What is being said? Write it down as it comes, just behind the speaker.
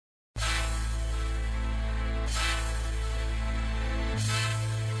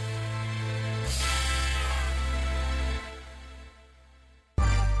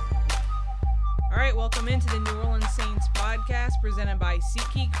welcome into the New Orleans Saints podcast presented by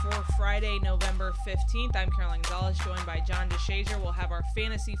SeatGeek for Friday, November 15th. I'm Caroline Gonzalez, joined by John DeShazier. We'll have our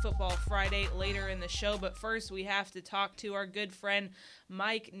Fantasy Football Friday later in the show, but first we have to talk to our good friend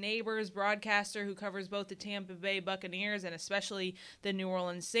Mike Neighbors, broadcaster who covers both the Tampa Bay Buccaneers and especially the New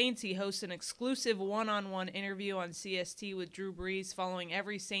Orleans Saints. He hosts an exclusive one-on-one interview on CST with Drew Brees following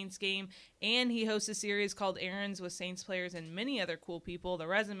every Saints game, and he hosts a series called Errands with Saints players and many other cool people. The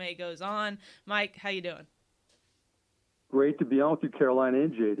resume goes on. Mike, how you doing? Great to be on with you, Caroline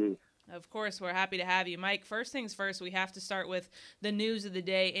and JD. Of course, we're happy to have you. Mike, first things first, we have to start with the news of the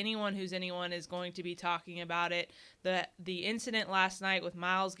day. Anyone who's anyone is going to be talking about it. The incident last night with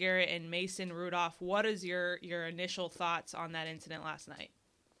Myles Garrett and Mason Rudolph. What is your initial thoughts on that incident last night?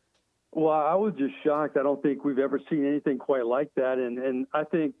 Well, I was just shocked. I don't think we've ever seen anything quite like that. And I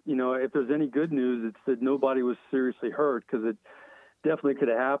think, if there's any good news, it's that nobody was seriously hurt, because it definitely could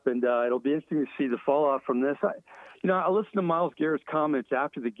have happened. It'll be interesting to see the fallout from this. I listened to Myles Garrett's comments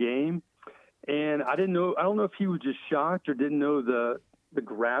after the game, and I don't know if he was just shocked or didn't know the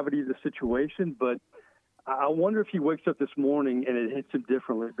gravity of the situation, but I wonder if he wakes up this morning and it hits him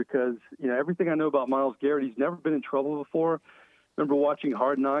differently, because, everything I know about Myles Garrett, he's never been in trouble before. Remember watching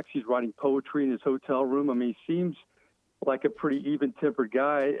Hard Knocks, he's writing poetry in his hotel room. I mean, he seems like a pretty even-tempered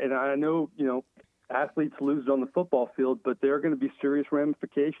guy, and I know, athletes lose on the football field, but there are going to be serious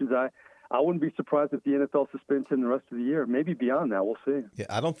ramifications. I wouldn't be surprised if the NFL suspends him the rest of the year, maybe beyond that. We'll see. Yeah,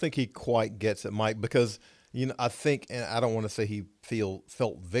 I don't think he quite gets it, Mike, because I think, and I don't want to say he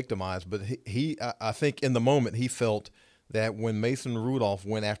felt victimized, but I think in the moment he felt that when Mason Rudolph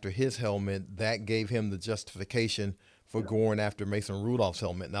went after his helmet, that gave him the justification for going after Mason Rudolph's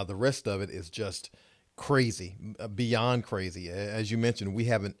helmet. Now the rest of it is just crazy, beyond crazy. As you mentioned, we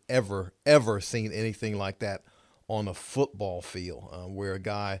haven't ever seen anything like that on a football field, where a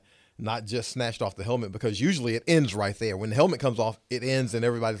guy not just snatched off the helmet, because usually it ends right there. When the helmet comes off, it ends and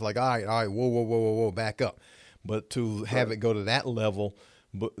everybody's like, all right, whoa, back up. But to have it go to that level,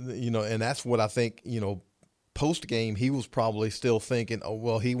 but and that's what I think, post game, he was probably still thinking, oh,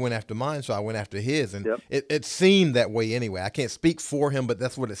 well, he went after mine, so I went after his. And it seemed that way anyway. I can't speak for him, but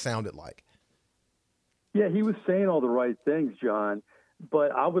that's what it sounded like. Yeah, he was saying all the right things, John,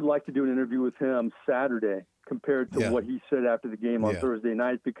 but I would like to do an interview with him Saturday compared to what he said after the game on Thursday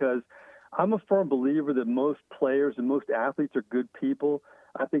night, because I'm a firm believer that most players and most athletes are good people.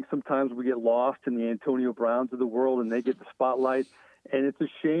 I think sometimes we get lost in the Antonio Browns of the world and they get the spotlight. And it's a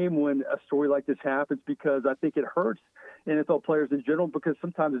shame when a story like this happens, because I think it hurts NFL players in general, because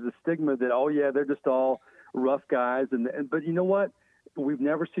sometimes there's a stigma that, oh, yeah, they're just all rough guys. But you know what? We've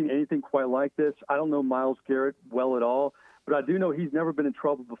never seen anything quite like this. I don't know Myles Garrett well at all, but I do know he's never been in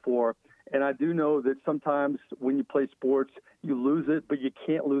trouble before. And I do know that sometimes when you play sports, you lose it, but you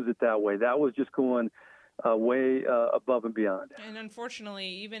can't lose it that way. That was just going way above and beyond. And unfortunately,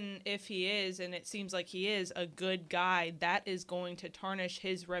 even if he is, and it seems like he is, a good guy, that is going to tarnish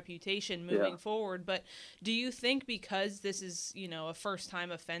his reputation moving forward. But do you think because this is, a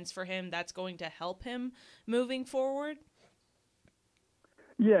first-time offense for him, that's going to help him moving forward?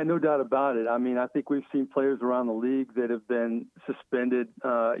 Yeah, no doubt about it. I mean, I think we've seen players around the league that have been suspended,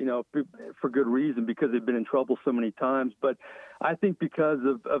 for good reason, because they've been in trouble so many times. But I think because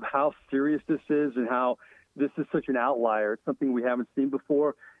of how serious this is and how this is such an outlier, it's something we haven't seen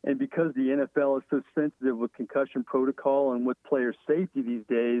before, and because the NFL is so sensitive with concussion protocol and with player safety these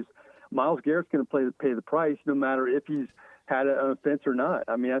days, Myles Garrett's going to pay the price no matter if he's had an offense or not.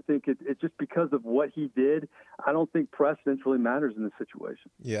 I mean, I think it's just because of what he did. I don't think precedence really matters in this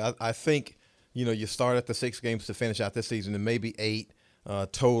situation. Yeah, I think, you start at the 6 games to finish out this season, and maybe 8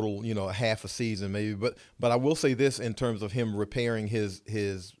 total, half a season maybe. But I will say this in terms of him repairing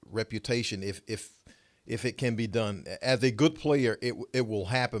his reputation, if it can be done. As a good player, it will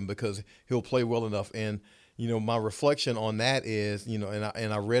happen, because he'll play well enough. And, my reflection on that is,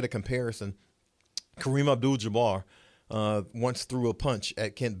 and I read a comparison. Kareem Abdul-Jabbar once threw a punch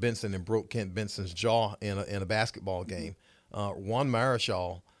at Kent Benson and broke Kent Benson's jaw in a basketball game. Juan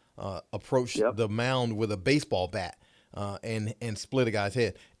Marichal approached the mound with a baseball bat and split a guy's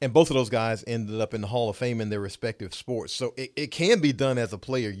head. And both of those guys ended up in the Hall of Fame in their respective sports. So it can be done as a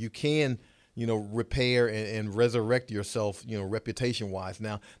player. You can, repair and resurrect yourself, reputation-wise.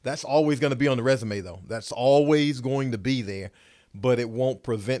 Now, that's always going to be on the resume, though. That's always going to be there. But it won't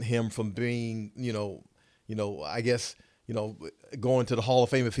prevent him from being, I guess, going to the Hall of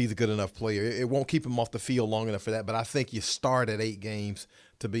Fame if he's a good enough player. It won't keep him off the field long enough for that. But I think you start at 8 games,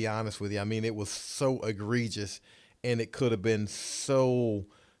 to be honest with you. I mean, it was so egregious, and it could have been so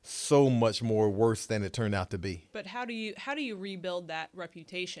so much more worse than it turned out to be. But how do you rebuild that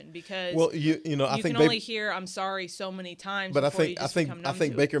reputation? Because well, I think can only hear "I'm sorry" so many times. But I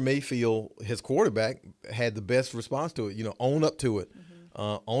think Baker Mayfield, his quarterback, had the best response to it. Own up to it.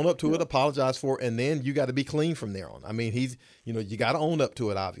 Own up to it, apologize for it, and then you got to be clean from there on. I mean, you got to own up to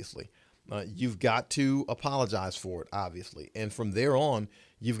it, obviously. You've got to apologize for it, obviously. And from there on,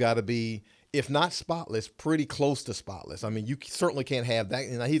 you've got to be, if not spotless, pretty close to spotless. I mean, you certainly can't have that.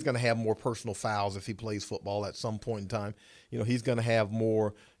 He's going to have more personal fouls if he plays football at some point in time. He's going to have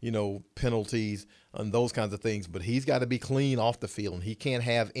more, penalties and those kinds of things. But he's got to be clean off the field. And he can't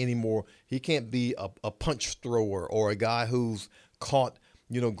have any more. He can't be a punch thrower or a guy who's caught,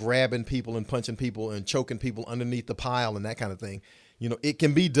 grabbing people and punching people and choking people underneath the pile and that kind of thing. It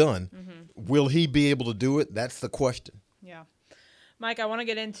can be done. Mm-hmm. Will he be able to do it? That's the question. Yeah. Mike, I want to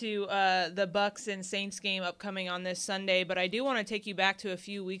get into the Bucs and Saints game upcoming on this Sunday, but I do want to take you back to a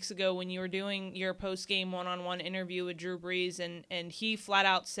few weeks ago when you were doing your post-game one-on-one interview with Drew Brees, and he flat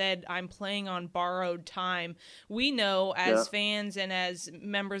out said, "I'm playing on borrowed time." We know as fans and as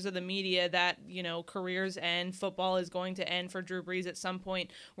members of the media that, careers end, football is going to end for Drew Brees at some point.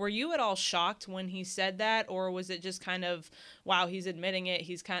 Were you at all shocked when he said that, or was it just kind of, wow, he's admitting it,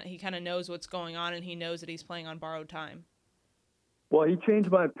 he kind of knows what's going on, and he knows that he's playing on borrowed time? Well, he changed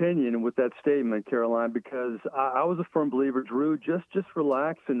my opinion with that statement, Caroline, because I was a firm believer, Drew, just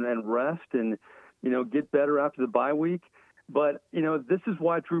relax and rest and, get better after the bye week. But, this is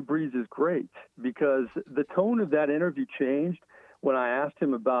why Drew Brees is great, because the tone of that interview changed when I asked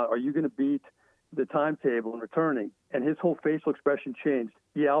him about, are you going to beat the timetable and returning? And his whole facial expression changed.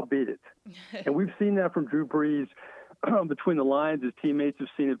 Yeah, I'll beat it. And we've seen that from Drew Brees between the lines. His teammates have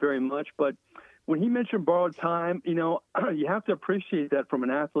seen it very much. But when he mentioned borrowed time, you have to appreciate that from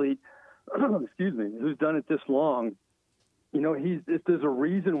an athlete, who's done it this long. There's a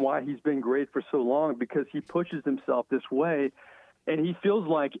reason why he's been great for so long, because he pushes himself this way, and he feels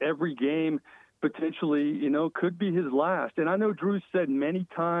like every game potentially, could be his last. And I know Drew said many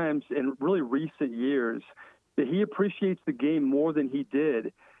times in really recent years that he appreciates the game more than he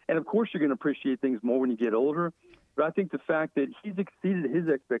did. And of course, you're going to appreciate things more when you get older. But I think the fact that he's exceeded his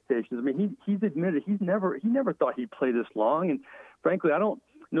expectations. I mean, he's admitted he never thought he'd play this long. And frankly, I don't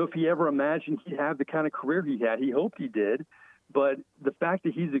know if he ever imagined he'd have the kind of career he had. He hoped he did. But the fact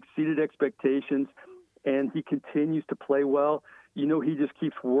that he's exceeded expectations and he continues to play well, he just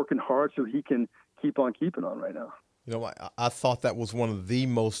keeps working hard so he can keep on keeping on right now. I thought that was one of the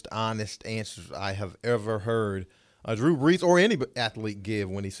most honest answers I have ever heard Drew Brees or any athlete give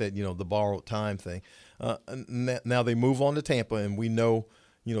when he said, the borrowed time thing. Now they move on to Tampa, and we know,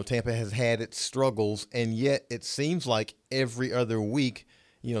 Tampa has had its struggles, and yet it seems like every other week,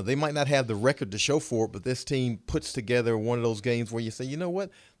 they might not have the record to show for it, but this team puts together one of those games where you say, you know what,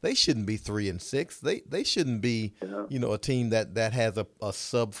 they shouldn't be 3-6. They shouldn't be, a team that has a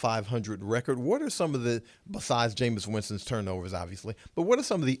sub 500 record. What are some of the, besides Jameis Winston's turnovers, obviously, but what are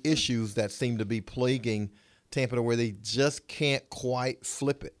some of the issues that seem to be plaguing Tampa to where they just can't quite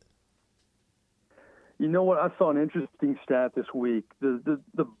flip it? You know what? I saw an interesting stat this week. The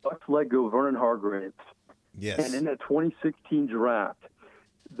Bucs let go Vernon Hargreaves. Yes. And in that 2016 draft,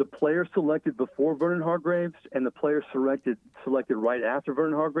 the player selected before Vernon Hargreaves and the player selected right after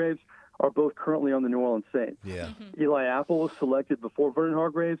Vernon Hargreaves are both currently on the New Orleans Saints. Yeah. Eli Apple was selected before Vernon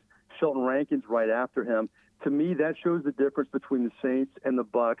Hargreaves, Shelton Rankins right after him. To me, that shows the difference between the Saints and the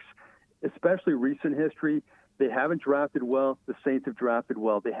Bucs, especially recent history. They haven't drafted well. The Saints have drafted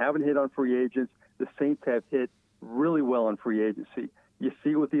well. They haven't hit on free agents. The Saints have hit really well on free agency. You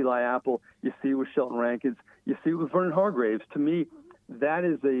see it with Eli Apple. You see it with Shelton Rankins. You see it with Vernon Hargreaves. To me, that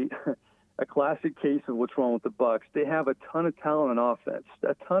is a classic case of what's wrong with the Bucs. They have a ton of talent on offense,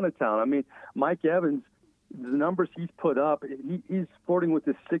 a ton of talent. I mean, Mike Evans, the numbers he's put up, he's flirting with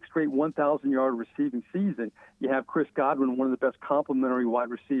his sixth straight 1,000-yard receiving season. You have Chris Godwin, one of the best complementary wide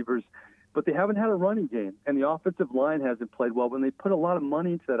receivers, but they haven't had a running game, and the offensive line hasn't played well. When they put a lot of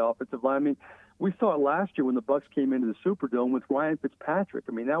money into that offensive line, I mean, we saw it last year when the Bucs came into the Superdome with Ryan Fitzpatrick.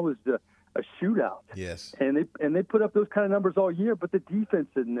 I mean, that was a shootout. Yes. And they put up those kind of numbers all year, but the defense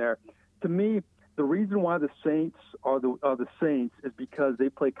isn't there. To me, the reason why the Saints are the Saints is because they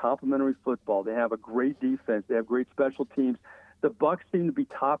play complementary football. They have a great defense. They have great special teams. The Bucs seem to be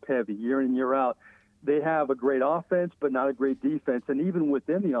top heavy year in and year out. They have a great offense, but not a great defense. And even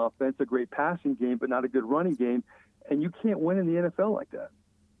within the offense, a great passing game, but not a good running game. And you can't win in the NFL like that.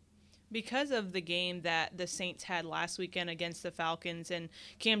 Because of the game that the Saints had last weekend against the Falcons, and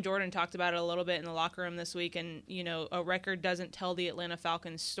Cam Jordan talked about it a little bit in the locker room this week, and, a record doesn't tell the Atlanta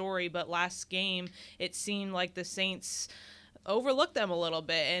Falcons story, but last game it seemed like the Saints overlooked them a little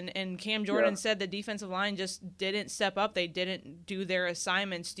bit. And Cam Jordan said the defensive line just didn't step up. They didn't do their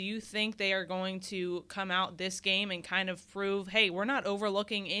assignments. Do you think they are going to come out this game and kind of prove, hey, we're not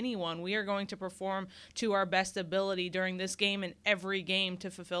overlooking anyone. We are going to perform to our best ability during this game and every game to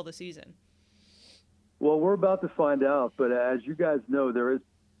fulfill the season? Well, we're about to find out, but as you guys know, there is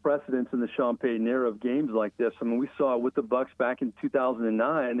precedence in the Sean Payton era of games like this. I mean, we saw it with the Bucs back in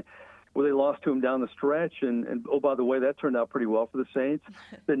 2009, where they lost to him down the stretch, and oh, by the way, that turned out pretty well for the Saints.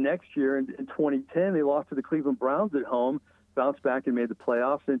 The next year, in 2010, they lost to the Cleveland Browns at home, bounced back and made the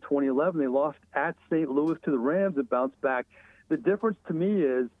playoffs. And in 2011, they lost at St. Louis to the Rams and bounced back. The difference to me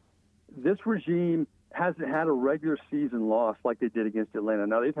is this regime hasn't had a regular season loss like they did against Atlanta.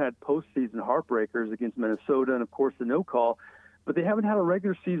 Now, they've had postseason heartbreakers against Minnesota and, of course, the no call, but they haven't had a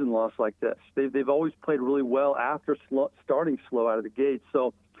regular season loss like this. They've always played really well after starting slow out of the gate.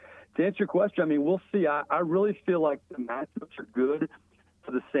 So, to answer your question, I mean, we'll see. I really feel like the matchups are good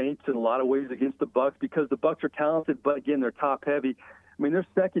for the Saints in a lot of ways against the Bucs because the Bucs are talented, but again, they're top heavy. I mean, their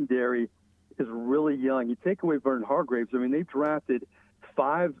secondary is really young. You take away Vernon Hargreaves. I mean, they've drafted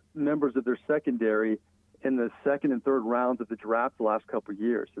 5 members of their secondary in the second and third rounds of the draft the last couple of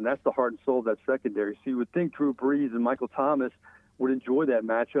years, and that's the heart and soul of that secondary. So you would think Drew Brees and Michael Thomas would enjoy that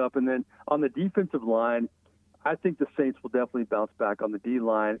matchup. And then on the defensive line, I think the Saints will definitely bounce back on the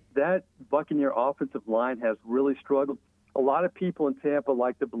D-line. That Buccaneer offensive line has really struggled. A lot of people in Tampa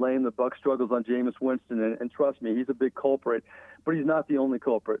like to blame the Bucs struggles on Jameis Winston, and trust me, he's a big culprit, but he's not the only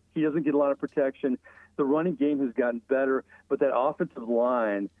culprit. He doesn't get a lot of protection. The running game has gotten better, but that offensive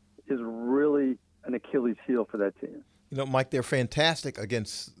line is really an Achilles heel for that team. You know, Mike, they're fantastic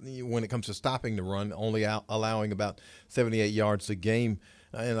against when it comes to stopping the run, only allowing about 78 yards a game.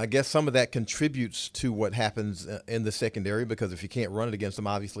 And I guess some of that contributes to what happens in the secondary because if you can't run it against them,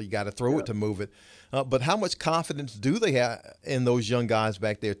 obviously you got to throw it to move it. But how much confidence do they have in those young guys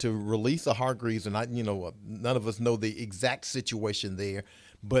back there to release a Hargreaves? And none of us know the exact situation there,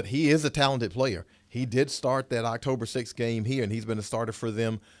 but he is a talented player. He did start that October 6th game here, and he's been a starter for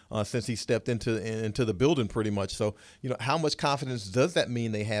them since he stepped into the building pretty much. So, how much confidence does that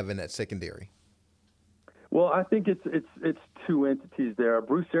mean they have in that secondary? Well, I think it's two entities there.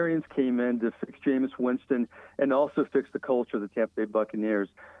 Bruce Arians came in to fix Jameis Winston and also fix the culture of the Tampa Bay Buccaneers.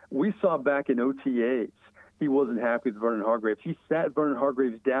 We saw back in OTAs he wasn't happy with Vernon Hargreaves. He sat Vernon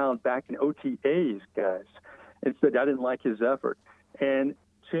Hargreaves down back in OTAs, guys, and said, I didn't like his effort. And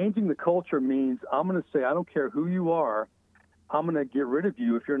changing the culture means I'm going to say, I don't care who you are, I'm going to get rid of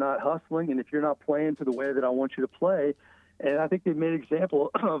you if you're not hustling and if you're not playing to the way that I want you to play. And I think they've made an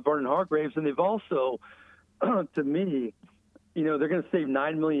example of Vernon Hargreaves, and they've also, to me, they're going to save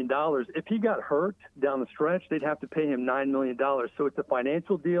 $9 million. If he got hurt down the stretch, they'd have to pay him $9 million. So it's a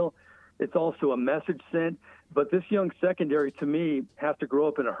financial deal. It's also a message sent. But this young secondary, to me, has to grow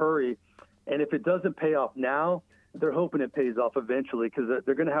up in a hurry. And if it doesn't pay off now, they're hoping it pays off eventually because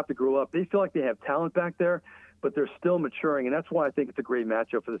they're going to have to grow up. They feel like they have talent back there, but they're still maturing. And that's why I think it's a great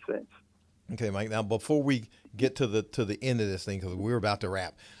matchup for the Saints. Okay, Mike. Now, before we get to the end of this thing, because we're about to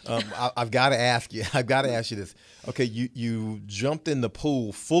wrap, I've got to ask you. I've got to ask you this. Okay, you jumped in the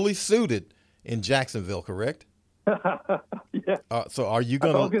pool fully suited in Jacksonville, correct? Yeah. So are you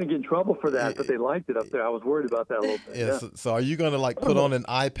going to? I was going to get in trouble for that, but they liked it up there. I was worried about that a little bit. Yeah. So are you going to put on an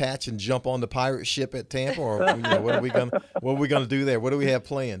eye patch and jump on the pirate ship at Tampa, or what are we going to do there? What do we have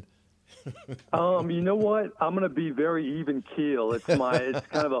planned? You know what? I'm going to be very even keel. It's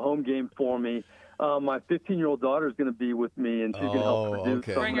kind of a home game for me. My 15-year-old daughter is going to be with me, and she's going to help produce.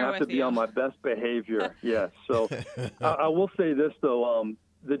 Okay. So I'm going to have to be on my best behavior. Yes. So I will say this, though.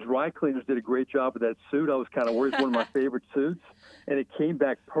 The dry cleaners did a great job with that suit. I was kind of worried. It's one of my favorite suits, and it came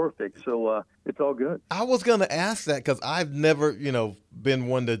back perfect. So it's all good. I was going to ask that because I've never, been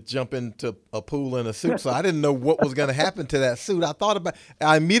one to jump into a pool in a suit, so I didn't know what was going to happen to that suit.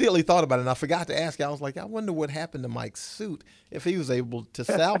 I immediately thought about it, and I forgot to ask you. I was like, I wonder what happened to Mike's suit if he was able to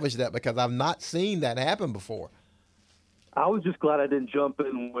salvage that because I've not seen that happen before. I was just glad I didn't jump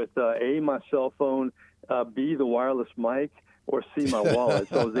in with A, my cell phone, B, the wireless mic, or C, my wallet.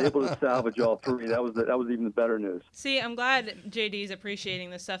 So I was able to salvage all three. That was even the better news. See, I'm glad JD's appreciating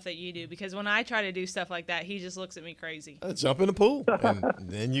the stuff that you do because when I try to do stuff like that, he just looks at me crazy. Jump in the pool, and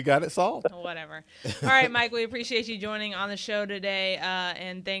then you got it solved. Whatever. All right, Mike, we appreciate you joining on the show today,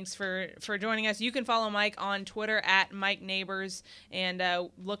 and thanks for joining us. You can follow Mike on Twitter at Mike Neighbors, and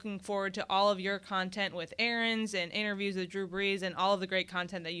looking forward to all of your content with Aaron's and interviews with Drew Brees and all of the great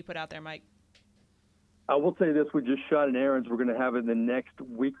content that you put out there, Mike. I will say this, we just shot an Aaron's. We're going to have it in the next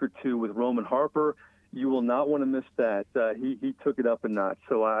week or two with Roman Harper You will not want to miss that. He took it up a notch.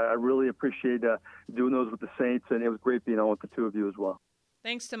 So I really appreciate doing those with the Saints, and it was great being on with the two of you as well.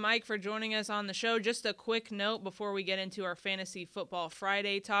 Thanks to Mike for joining us on the show. Just a quick note before we get into our Fantasy Football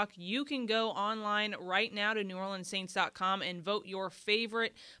Friday talk. You can go online right now to NewOrleansSaints.com and vote your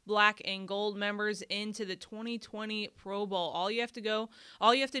favorite black and gold members into the 2020 Pro Bowl. All you have to do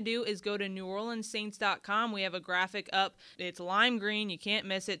is go to NewOrleansSaints.com. We have a graphic up. It's lime green. You can't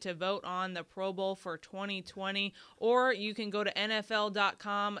miss it to vote on the Pro Bowl for 2020. Or you can go to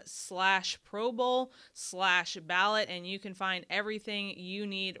NFL.com/Pro Bowl/ballot, and you can find everything you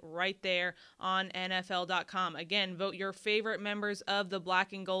need right there on NFL.com. Again, vote your favorite members of the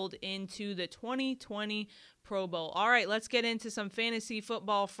black and gold into the 2020 Pro Bowl. All right, let's get into some Fantasy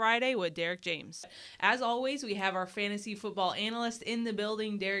Football Friday with Derek James. As always, we have our fantasy football analyst in the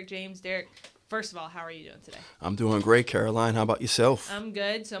building, Derek James. Derek, first of all, how are you doing today? I'm doing great, Caroline. How about yourself? I'm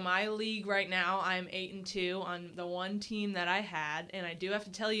good. So my league right now, I'm 8-2 on the one team that I had, and I do have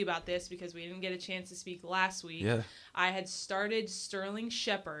to tell you about this because we didn't get a chance to speak last week. Yeah. I had started Sterling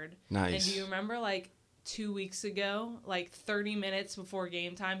Shepard. Nice. And do you remember, 2 weeks ago, 30 minutes before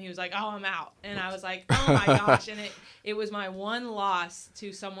game time, he was like, "Oh, I'm out," and I was like, "Oh my gosh!" And it was my one loss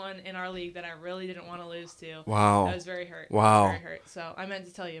to someone in our league that I really didn't want to lose to. Wow. I was very hurt. Wow. Very hurt. So I meant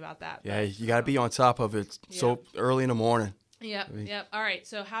to tell you about that. Yeah, you got to be on top of it so early in the morning. Yep. All right.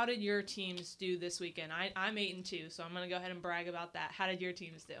 So how did your teams do this weekend? I'm 8-2, so I'm gonna go ahead and brag about that. How did your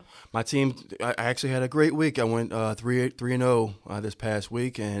teams do? My team, I actually had a great week. I went 3-0 this past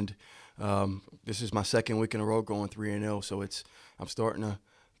week, and this is my second week in a row going 3-0. So I'm starting to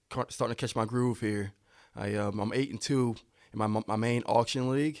catch my groove here. I'm 8-2 in my main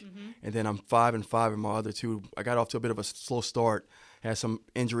auction league, and then I'm 5-5 in my other two. I got off to a bit of a slow start. Had some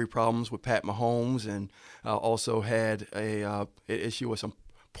injury problems with Pat Mahomes, and also had an issue with some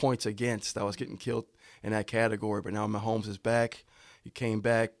points against. I was getting killed in that category, but now Mahomes is back. He came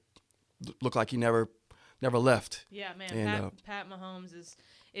back, looked like he never left. Yeah, man. And, Pat Mahomes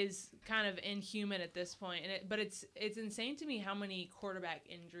is kind of inhuman at this point, but it's insane to me how many quarterback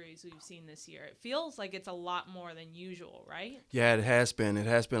injuries we've seen this year. It feels like it's a lot more than usual, right? Yeah, it has been. It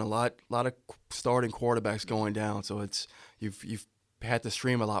has been a lot of starting quarterbacks going down. So you've had to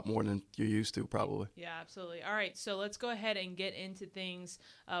stream a lot more than you're used to, probably. Yeah, absolutely. All right, so let's go ahead and get into things.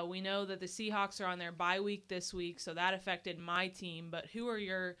 We know that the Seahawks are on their bye week this week, so that affected my team. But who are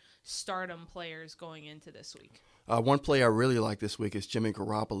your stardom players going into this week? One play I really like this week is Jimmy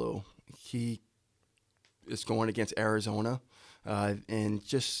Garoppolo. He is going against Arizona. And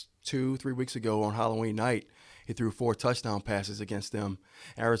just 2-3 weeks ago on Halloween night, he threw 4 touchdown passes against them.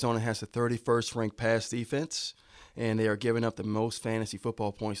 Arizona has the 31st ranked pass defense, and they are giving up the most fantasy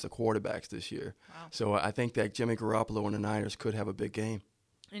football points to quarterbacks this year. Wow. So I think that Jimmy Garoppolo and the Niners could have a big game.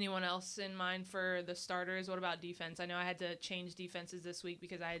 Anyone else in mind for the starters? What about defense? I know I had to change defenses this week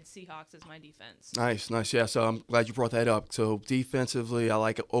because I had Seahawks as my defense. Nice. Yeah, so I'm glad you brought that up. So defensively, I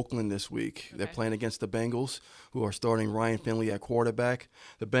like Oakland this week. Okay. They're playing against the Bengals, who are starting Ryan Finley at quarterback.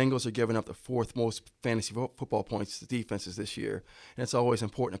 The Bengals are giving up the 4th most fantasy football points to defenses this year. And it's always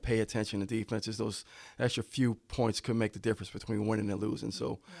important to pay attention to defenses. Those extra few points could make the difference between winning and losing.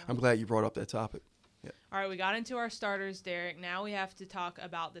 So I'm glad you brought up that topic. Yeah. All right, we got into our starters, Derek. Now we have to talk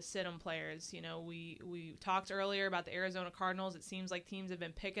about the sit-em players. You know, we talked earlier about the Arizona Cardinals. It seems like teams have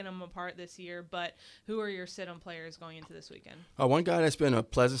been picking them apart this year, but who are your sit-em players going into this weekend? One guy that's been a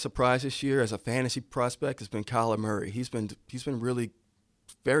pleasant surprise this year as a fantasy prospect has been Kyler Murray. He's been really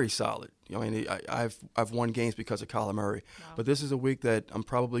very solid. I mean, I've won games because of Kyler Murray. Wow. But this is a week that I'm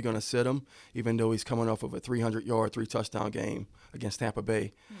probably going to sit him, even though he's coming off of a 300-yard, 3-touchdown game against Tampa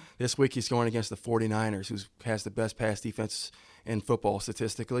Bay. This week he's going against the 49ers, who has the best pass defense in football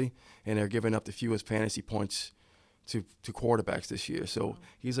statistically, and they're giving up the fewest fantasy points to quarterbacks this year. So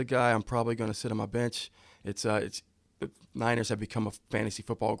he's a guy I'm probably going to sit on my bench. It's the Niners have become a fantasy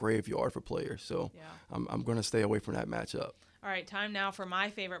football graveyard for players, so I'm going to stay away from that matchup. All right, time now for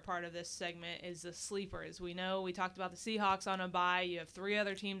my favorite part of this segment is the sleepers. We know we talked about the Seahawks on a bye. You have 3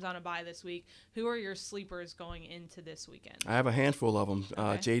 other teams on a bye this week. Who are your sleepers going into this weekend? I have a handful of them.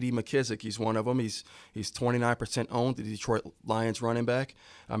 Okay. J.D. McKissick, he's one of them. He's 29% owned, the Detroit Lions running back.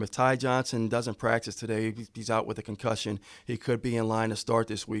 If Ty Johnson doesn't practice today, he's out with a concussion. He could be in line to start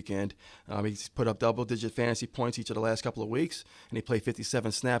this weekend. He's put up double-digit fantasy points each of the last couple of weeks, and he played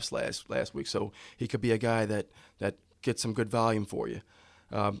 57 snaps last week. So he could be a guy that get some good volume for you.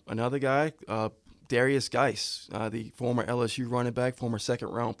 Another guy, Darius Geis, the former LSU running back, former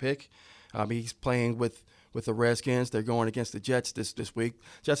second-round pick. He's playing with with the Redskins. They're going against the Jets this week.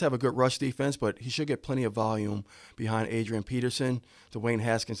 Jets have a good rush defense, but he should get plenty of volume behind Adrian Peterson. Dwayne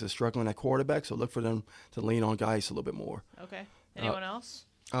Haskins is struggling at quarterback, so look for them to lean on Geis a little bit more. Okay. Anyone else?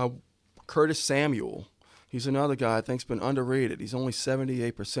 Curtis Samuel. He's another guy I think's been underrated. He's only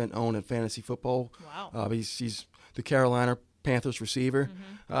 78% owned in fantasy football. Wow. He's the Carolina Panthers receiver.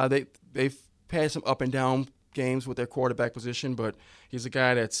 They've had some up and down games with their quarterback position, but he's a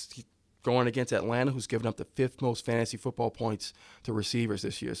guy that's going against Atlanta, who's given up the 5th most fantasy football points to receivers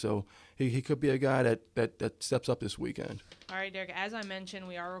this year. So he could be a guy that steps up this weekend. All right, Derek, as I mentioned,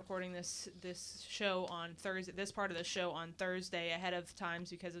 we are recording this show on Thursday, this part of the show on Thursday ahead of times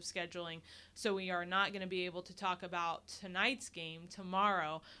because of scheduling. So we are not going to be able to talk about tonight's game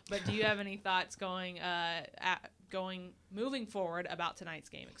tomorrow. But do you have any thoughts moving forward about tonight's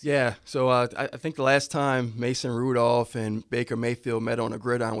game? Yeah, so I think the last time Mason Rudolph and Baker Mayfield met on a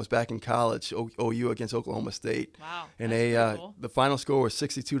gridiron was back in college, OU against Oklahoma State. Wow, and cool. The final score was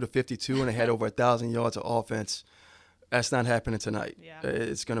 62-52, and they had over 1,000 yards of offense. That's not happening tonight. Yeah.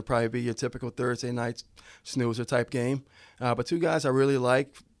 It's going to probably be your typical Thursday night snoozer type game. But two guys I really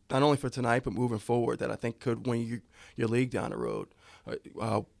like, not only for tonight but moving forward, that I think could win your league down the road.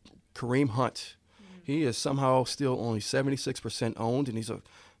 Kareem Hunt. He is somehow still only 76% owned, and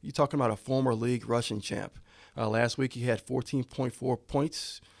you're talking about a former league rushing champ. Last week he had 14.4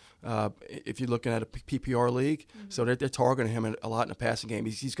 points. If you're looking at a PPR league, so they're targeting him a lot in the passing game.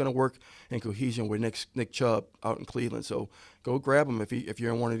 He's going to work in cohesion with Nick Chubb out in Cleveland. So go grab him if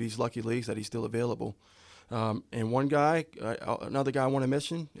you're in one of these lucky leagues that he's still available. And another guy I want to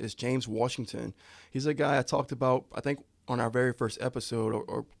mention is James Washington. He's a guy I talked about, I think, on our very first episode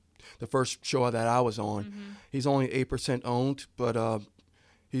or the first show that I was on. He's only 8% owned, but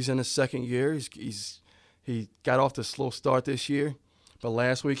he's in his second year. He got off to a slow start this year. But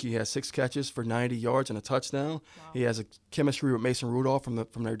last week he had 6 catches for 90 yards and a touchdown. Wow. He has a chemistry with Mason Rudolph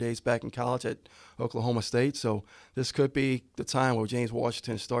from their days back in college at Oklahoma State. So this could be the time where James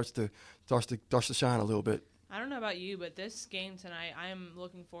Washington starts to shine a little bit. I don't know about you, but this game tonight I am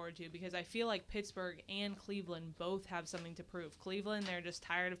looking forward to because I feel like Pittsburgh and Cleveland both have something to prove. Cleveland, they're just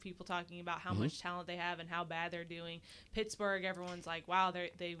tired of people talking about how much talent they have and how bad they're doing. Pittsburgh, everyone's like, wow,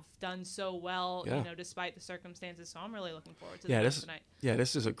 they've done so well, despite the circumstances. So I'm really looking forward to this tonight. Yeah,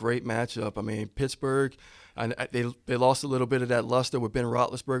 this is a great matchup. I mean, Pittsburgh, they lost a little bit of that luster with Ben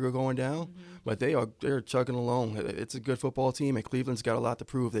Roethlisberger going down, but they're chugging along. It's a good football team, and Cleveland's got a lot to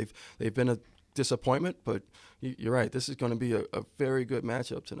prove. They've been a disappointment, but you're right. This is going to be a very good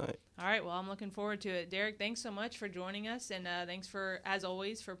matchup tonight. All right, well, I'm looking forward to it. Derek, thanks so much for joining us, and thanks as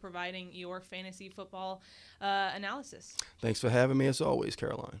always, for providing your fantasy football analysis. Thanks for having me, as always,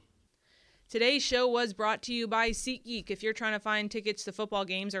 Caroline. Today's show was brought to you by SeatGeek. If you're trying to find tickets to football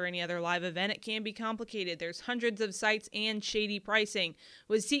games or any other live event, it can be complicated. There's hundreds of sites and shady pricing.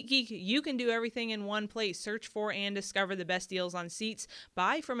 With SeatGeek, you can do everything in one place. Search for and discover the best deals on seats,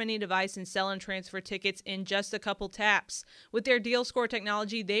 buy from any device, and sell and transfer tickets in just a couple taps. With their deal score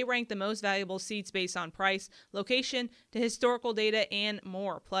technology, they rank the most valuable seats based on price, location, to historical data, and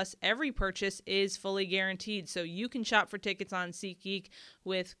more. Plus, every purchase is fully guaranteed, so you can shop for tickets on SeatGeek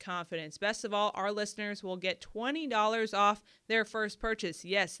with confidence. Best of all, our listeners will get $20 off their first purchase.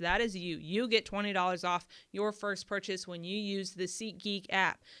 Yes, that is you. You get $20 off your first purchase when you use the SeatGeek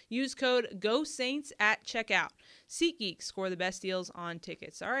app. Use code GOSAINTS at checkout. SeatGeek, score the best deals on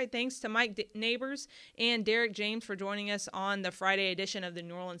tickets. All right, thanks to Mike Neighbors and Derek James for joining us on the Friday edition of the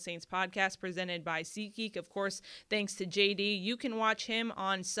New Orleans Saints podcast presented by SeatGeek. Of course, thanks to JD. You can watch him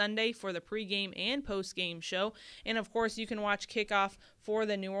on Sunday for the pregame and postgame show. And, of course, you can watch kickoff for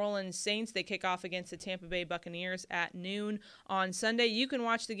the New Orleans Saints. They kick off against the Tampa Bay Buccaneers at noon on Sunday. You can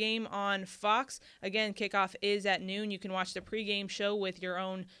watch the game on Fox. Again, kickoff is at noon. You can watch the pregame show with your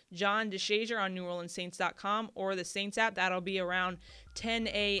own John DeShazier on NewOrleansSaints.com or the Saints app. That'll be around 10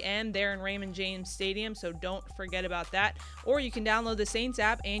 a.m. there in Raymond James Stadium, so don't forget about that. Or you can download the Saints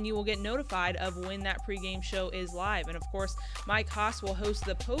app and you will get notified of when that pregame show is live. And of course, Mike Haas will host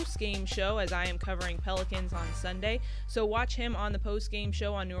the postgame show as I am covering Pelicans on Sunday. So watch him on the postgame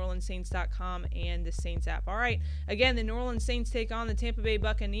show on NewOrleansSaints.com and the Saints app. All right, again, the New Orleans Saints take on the Tampa Bay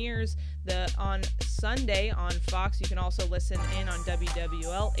Buccaneers on Sunday on Fox. You can also listen in on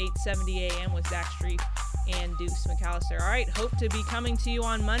WWL 8:70 a.m. with Zach Streif and Deuce McAllister. All right, hope to be coming to you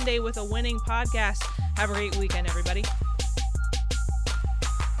on Monday with a winning podcast. Have a great weekend, everybody.